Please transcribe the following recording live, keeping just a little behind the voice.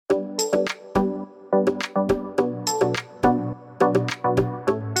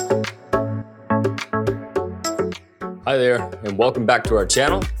Hi there, and welcome back to our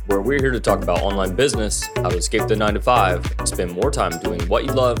channel, where we're here to talk about online business, how to escape the 9-to-5, and spend more time doing what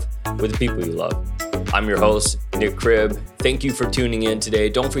you love with the people you love. I'm your host, Nick Cribb. Thank you for tuning in today.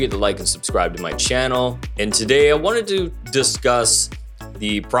 Don't forget to like and subscribe to my channel. And today I wanted to discuss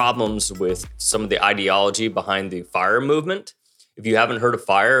the problems with some of the ideology behind the F.I.R.E movement. If you haven't heard of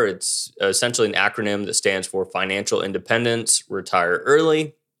F.I.R.E, it's essentially an acronym that stands for Financial Independence, Retire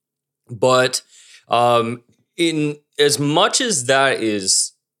Early. But in as much as that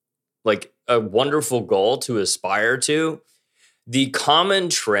is like a wonderful goal to aspire to, the common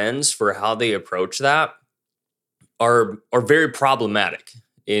trends for how they approach that are very problematic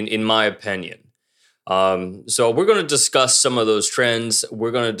in my opinion. So we're going to discuss some of those trends.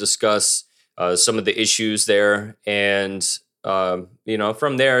 We're going to discuss some of the issues there, and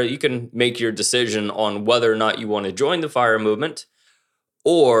from there you can make your decision on whether or not you want to join the F.I.R.E movement,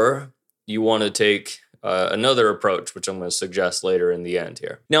 or you want to take another approach, which I'm going to suggest later in the end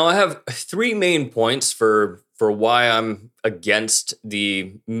here. Now, I have three main points for why I'm against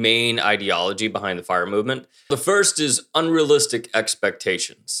the main ideology behind the F.I.R.E movement. The first is unrealistic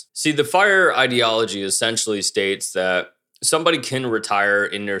expectations. See, the F.I.R.E ideology essentially states that somebody can retire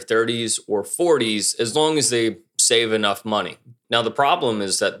in their 30s or 40s as long as they save enough money. Now, the problem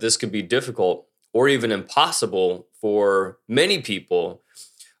is that this could be difficult or even impossible for many people,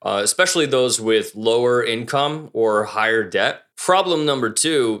 especially those with lower income or higher debt. Problem number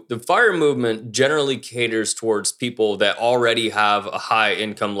two, the F.I.R.E movement generally caters towards people that already have a high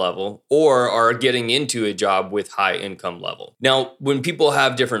income level or are getting into a job with high income level. Now, when people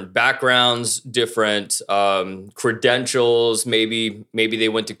have different backgrounds, different credentials, maybe they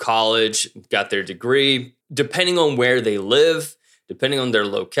went to college, got their degree, depending on where they live, depending on their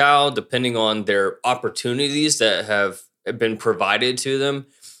locale, depending on their opportunities that have been provided to them,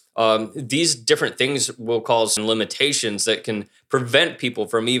 these different things will cause limitations that can prevent people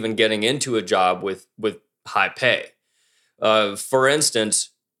from even getting into a job with high pay. For instance,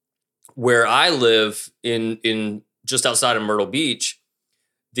 where I live in just outside of Myrtle Beach,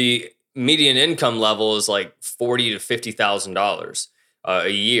 the median income level is like $40,000 to $50,000 a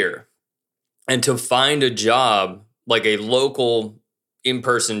year, and to find a job like a local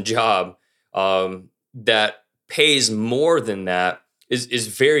in-person job that pays more than that is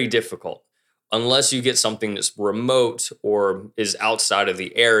very difficult unless you get something that's remote or is outside of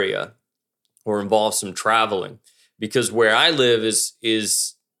the area or involves some traveling. Because where I live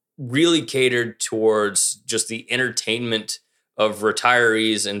is really catered towards just the entertainment of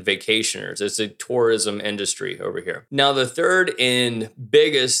retirees and vacationers. It's a tourism industry over here. Now, the third and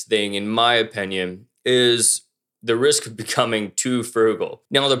biggest thing, in my opinion, is the risk of becoming too frugal.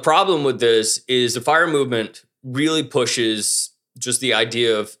 Now, the problem with this is the F.I.R.E movement really pushes just the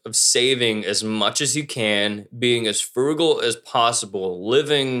idea of saving as much as you can, being as frugal as possible,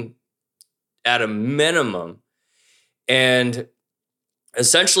 living at a minimum, and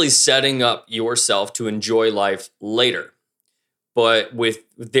essentially setting up yourself to enjoy life later. But with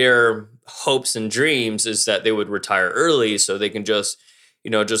their hopes and dreams is that they would retire early so they can just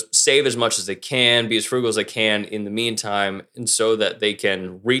save as much as they can, be as frugal as they can in the meantime, and so that they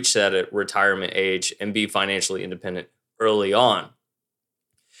can reach that at retirement age and be financially independent early on.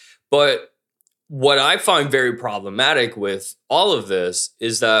 But what I find very problematic with all of this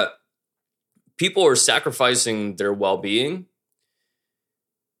is that people are sacrificing their well-being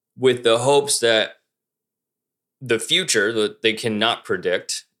with the hopes that the future that they cannot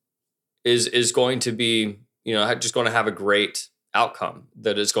predict is going to be, just going to have a great outcome,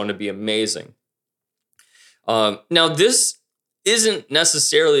 that is going to be amazing. Now, this isn't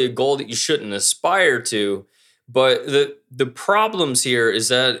necessarily a goal that you shouldn't aspire to, but the problems here is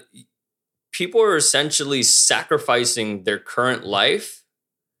that people are essentially sacrificing their current life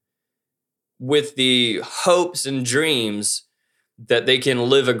with the hopes and dreams that they can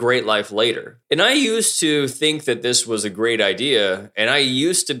live a great life later. And I used to think that this was a great idea, and I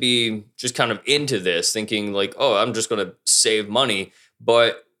used to be just kind of into this, thinking like, oh, I'm just going to save money.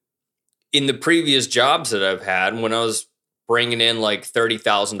 But in the previous jobs that I've had, when I was bringing in like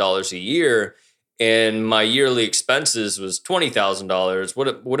 $30,000 a year, and my yearly expenses was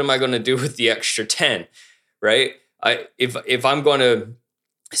 $20,000, what am I going to do with the extra 10, right? If I'm going to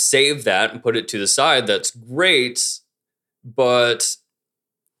save that and put it to the side, that's great, but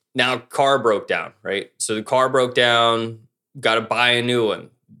now car broke down, right? So the car broke down, got to buy a new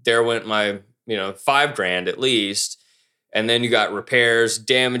one. There went my, $5,000 at least, and then you got repairs,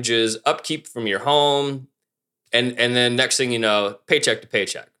 damages, upkeep from your home, and then next thing you know, paycheck to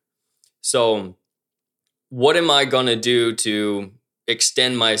paycheck. So what am I going to do to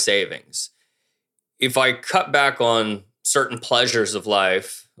extend my savings? if I cut back on certain pleasures of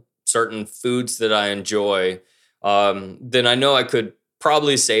life, certain foods that I enjoy, then I know I could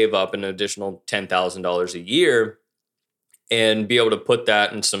probably save up an additional $10,000 a year and be able to put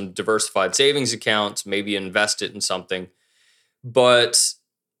that in some diversified savings accounts, maybe invest it in something. But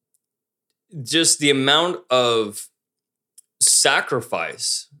just the amount of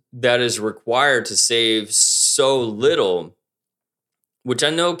sacrifice that is required to save so little, which I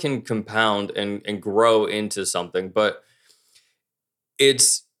know can compound and grow into something, but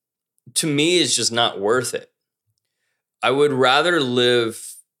to me, it's just not worth it. I would rather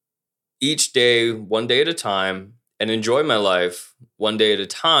live each day, one day at a time, and enjoy my life one day at a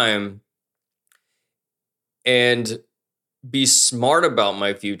time, and be smart about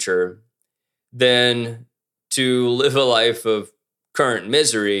my future than to live a life of current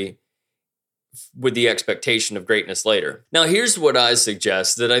misery with the expectation of greatness later. Now, here's what I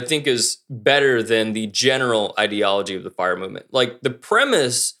suggest that I think is better than the general ideology of the FIRE movement. Like, the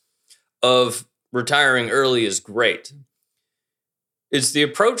premise of retiring early is great. It's the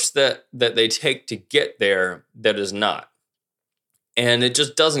approach that they take to get there that is not. And it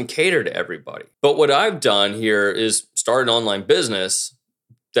just doesn't cater to everybody. But what I've done here is start an online business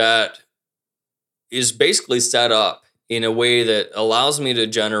that is basically set up in a way that allows me to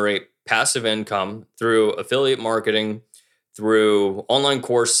generate passive income through affiliate marketing, through online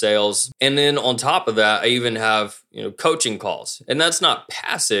course sales. And then on top of that, I even have, coaching calls. And that's not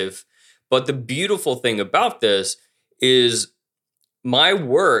passive, but the beautiful thing about this is my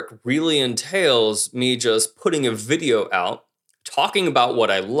work really entails me just putting a video out, talking about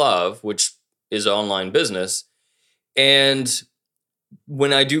what I love, which is online business. And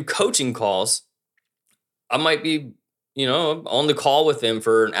when I do coaching calls, I might be, on the call with them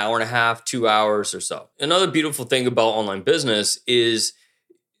for an hour and a half, 2 hours or so. Another beautiful thing about online business is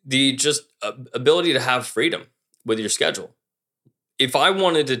the just ability to have freedom with your schedule. If I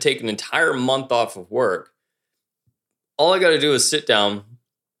wanted to take an entire month off of work, all I got to do is sit down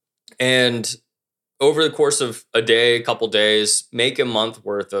and over the course of a day, a couple days, make a month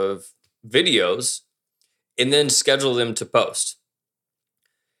worth of videos and then schedule them to post.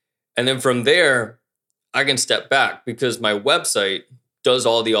 And then from there, I can step back because my website does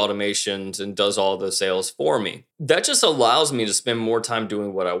all the automations and does all the sales for me. That just allows me to spend more time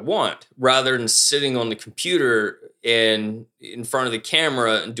doing what I want rather than sitting on the computer and in front of the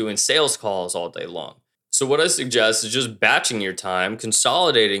camera and doing sales calls all day long. So what I suggest is just batching your time,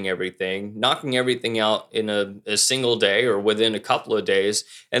 consolidating everything, knocking everything out in a single day or within a couple of days,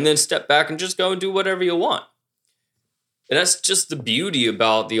 and then step back and just go and do whatever you want. And that's just the beauty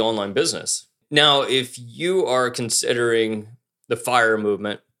about the online business. Now, if you are considering the FIRE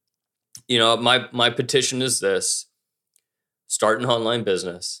movement, my petition is this: start an online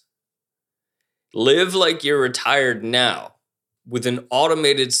business. Live like you're retired now with an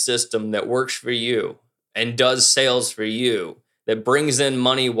automated system that works for you and does sales for you, that brings in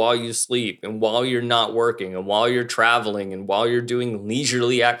money while you sleep and while you're not working and while you're traveling and while you're doing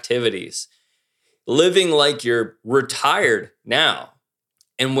leisurely activities. Living like you're retired now.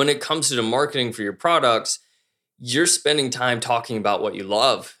 And when it comes to the marketing for your products, you're spending time talking about what you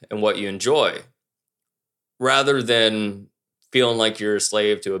love and what you enjoy rather than feeling like you're a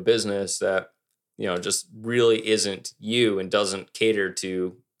slave to a business that, just really isn't you and doesn't cater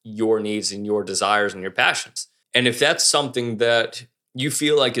to your needs and your desires and your passions. And if that's something that you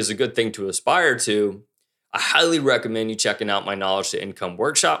feel like is a good thing to aspire to, I highly recommend you checking out my Knowledge to Income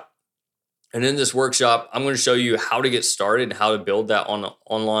workshop. And in this workshop, I'm going to show you how to get started and how to build that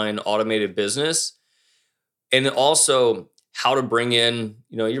online automated business. And also how to bring in,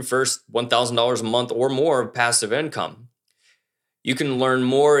 your first $1,000 a month or more of passive income. You can learn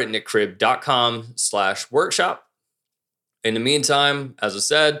more at nickcribb.com/workshop. In the meantime, as I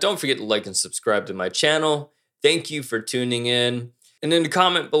said, don't forget to like and subscribe to my channel. Thank you for tuning in. And in the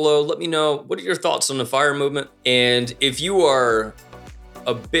comment below, let me know, what are your thoughts on the FIRE movement? And if you are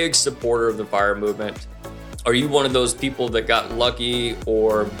a big supporter of the FIRE movement, are you one of those people that got lucky,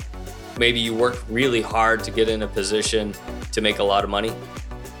 or maybe you worked really hard to get in a position to make a lot of money?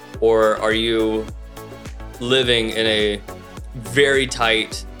 Or are you living in a very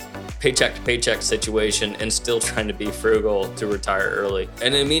tight paycheck to paycheck situation and still trying to be frugal to retire early?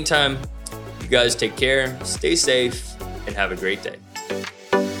 And in the meantime, you guys take care, stay safe, and have a great day.